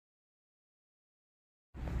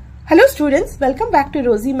Hello students, welcome back to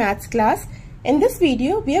Rosy Maths class. In this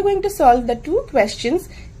video, we are going to solve the two questions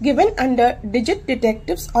given under Digit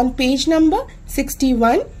Detectives on page number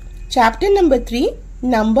 61, chapter number 3,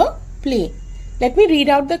 number play. Let me read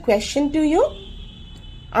out the question to you.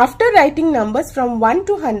 After writing numbers from 1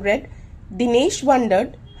 to 100, Dinesh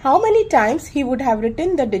wondered how many times he would have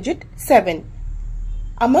written the digit 7.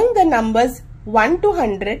 Among the numbers 1 to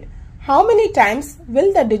 100, how many times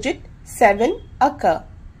will the digit 7 occur?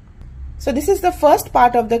 So this is the first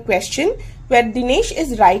part of the question where Dinesh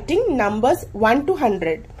is writing numbers 1 to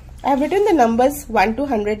 100. I have written the numbers 1 to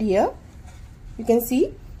 100 here. You can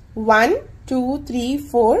see 1, 2, 3,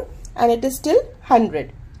 4 and it is still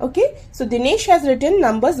 100. Okay, so Dinesh has written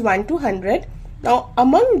numbers 1 to 100. Now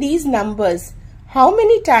among these numbers, how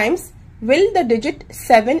many times will the digit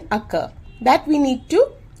 7 occur? That we need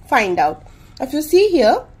to find out. If you see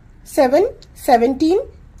here, 7, 17,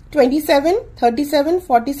 27, 37,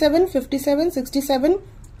 47, 57, 67,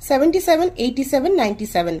 77, 87,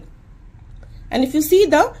 97. And if you see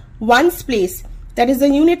the ones place, that is the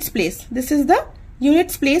units place. This is the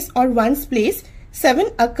units place or ones place.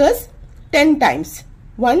 7 occurs 10 times.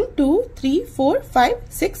 1, 2, 3, 4, 5,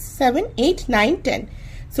 6, 7, 8, 9, 10.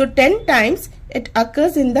 So 10 times it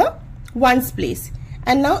occurs in the ones place.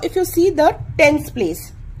 And now if you see the tens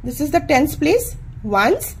place, this is the tens place,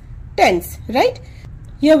 ones, tens, right?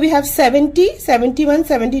 Here we have 70, 71,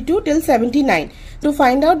 72 till 79. To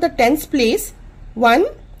find out the tens place, 1,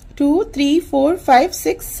 2, 3, 4, 5,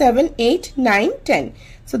 6, 7, 8, 9, 10.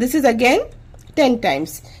 So this is again 10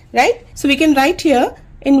 times, right? So we can write here,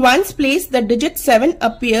 in ones place the digit 7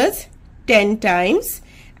 appears 10 times,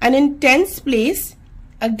 and in tens place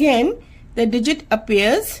again the digit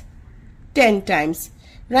appears 10 times,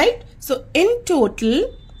 right? So in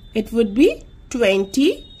total it would be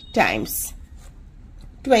 20 times.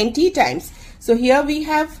 20 times. So here we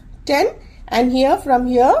have 10 and here from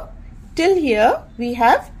here till here we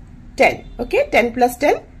have 10. Okay, 10 plus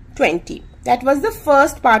 10, 20. That was the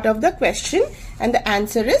first part of the question and the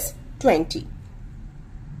answer is 20.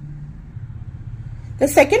 The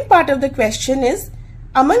second part of the question is,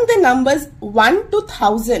 among the numbers 1 to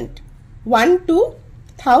 1000, 1 to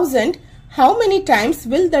 1000, how many times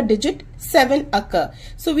will the digit 7 occur?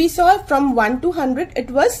 So we saw from 1 to 100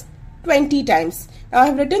 it was 20 times. Now I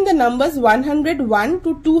have written the numbers 101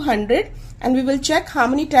 to 200 and we will check how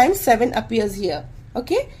many times 7 appears here.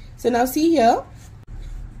 Okay, so now see here,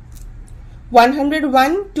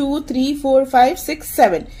 101, 2, 3, 4, 5, 6,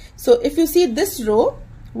 7. So if you see this row,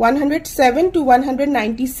 107 to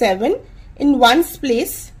 197, in ones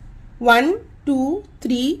place 1, 2,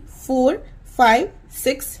 3, 4, 5,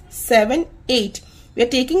 6, 7, 8. We are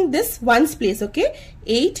taking this ones place, okay,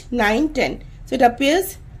 8, 9, 10. So it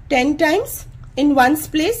appears 10 times in ones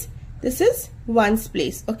place. This is ones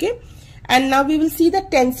place, okay. And now we will see the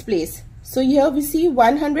tens place. So here we see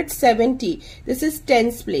 170. This is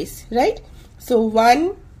tens place, right? So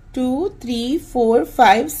 1, 2, 3, 4,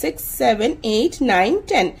 5, 6, 7, 8, 9,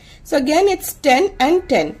 10. So again it's 10 and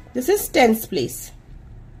 10. This is tens place,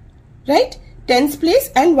 right? Tens place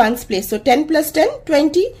and ones place. So 10 plus 10,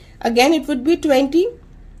 20. Again it would be 20.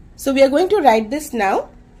 So we are going to write this now.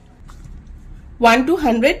 1 to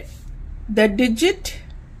 100, the digit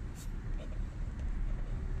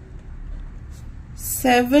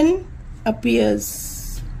 7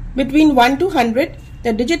 appears. Between 1 to 100,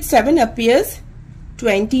 the digit 7 appears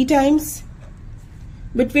 20 times.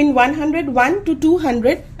 Between 101 to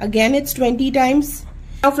 200, again it's 20 times.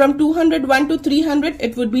 Now from 201 to 300,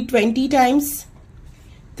 it would be 20 times.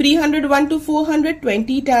 301 to 400,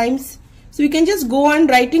 20 times. So we can just go on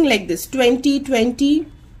writing like this, 20, 20.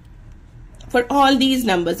 For all these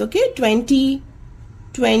numbers, okay, 20,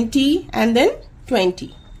 20 and then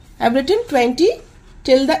 20. I have written 20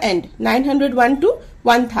 till the end, 901 to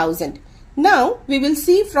 1000. Now we will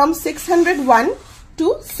see from 601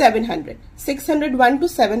 to 700. 601 to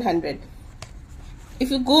 700.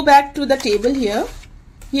 If you go back to the table here,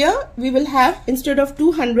 here we will have, instead of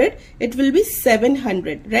 200, it will be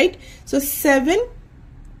 700, right? So 7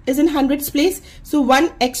 is in hundreds place. So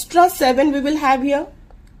one extra 7 we will have here.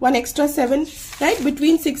 One extra 7, right?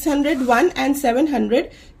 Between 601 and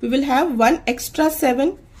 700, we will have one extra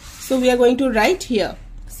 7. So we are going to write here.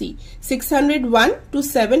 See, 601 to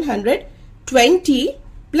 700, 20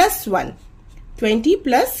 plus 1. 20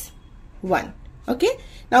 plus 1. Okay.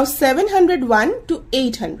 Now 701 to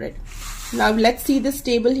 800. Now let's see this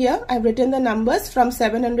table here. I've written the numbers from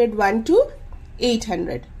 701 to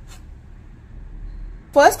 800.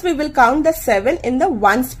 First we will count the 7 in the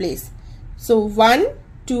ones place. So 1,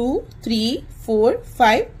 2, 3, 4,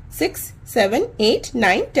 5, 6, 7, 8,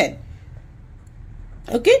 9, 10.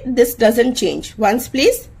 Okay, this doesn't change. Ones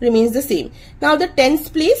place remains the same. Now the tens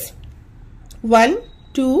place, 1,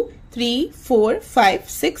 2, 3, 4, 5,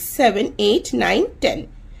 6, 7, 8, 9, 10.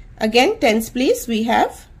 Again, tens place we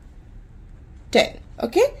have 10.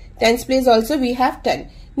 Okay, tens place also we have 10.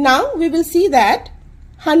 Now we will see that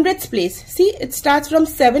hundreds place. See, it starts from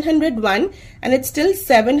 701 and it's still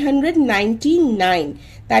 799.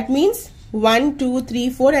 That means 1, 2, 3,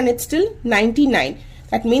 4 and it's still 99.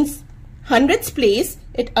 That means hundreds place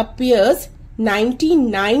it appears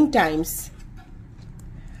 99 times.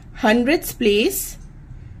 Hundreds place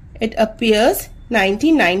it appears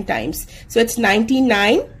 99 times. So it's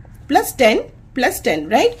 99 plus 10 plus 10,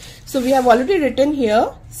 right? So we have already written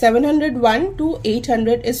here 701 to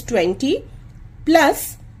 800 is 20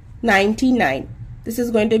 plus 99. This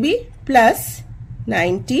is going to be plus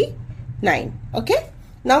 99. Okay.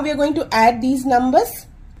 Now we are going to add these numbers.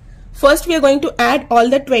 First we are going to add all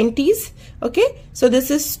the 20s. Okay. So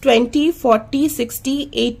this is 20, 40, 60,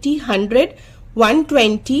 80, 100,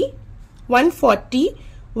 120, 140,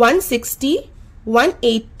 160,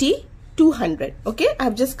 180, 200. Okay. I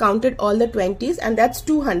have just counted all the 20s and that's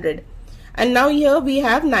 200. And now here we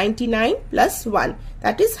have 99 plus 1.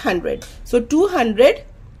 That is 100. So 200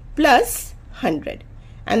 plus 100.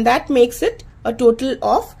 And that makes it a total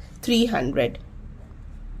of 300.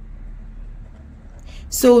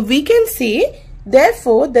 So we can say,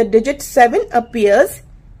 therefore, the digit 7 appears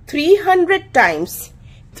 300 times.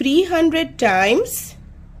 300 times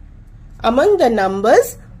among the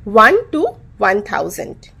numbers 1 to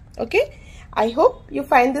 1000. Okay. I hope you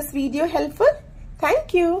find this video helpful.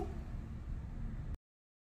 Thank you.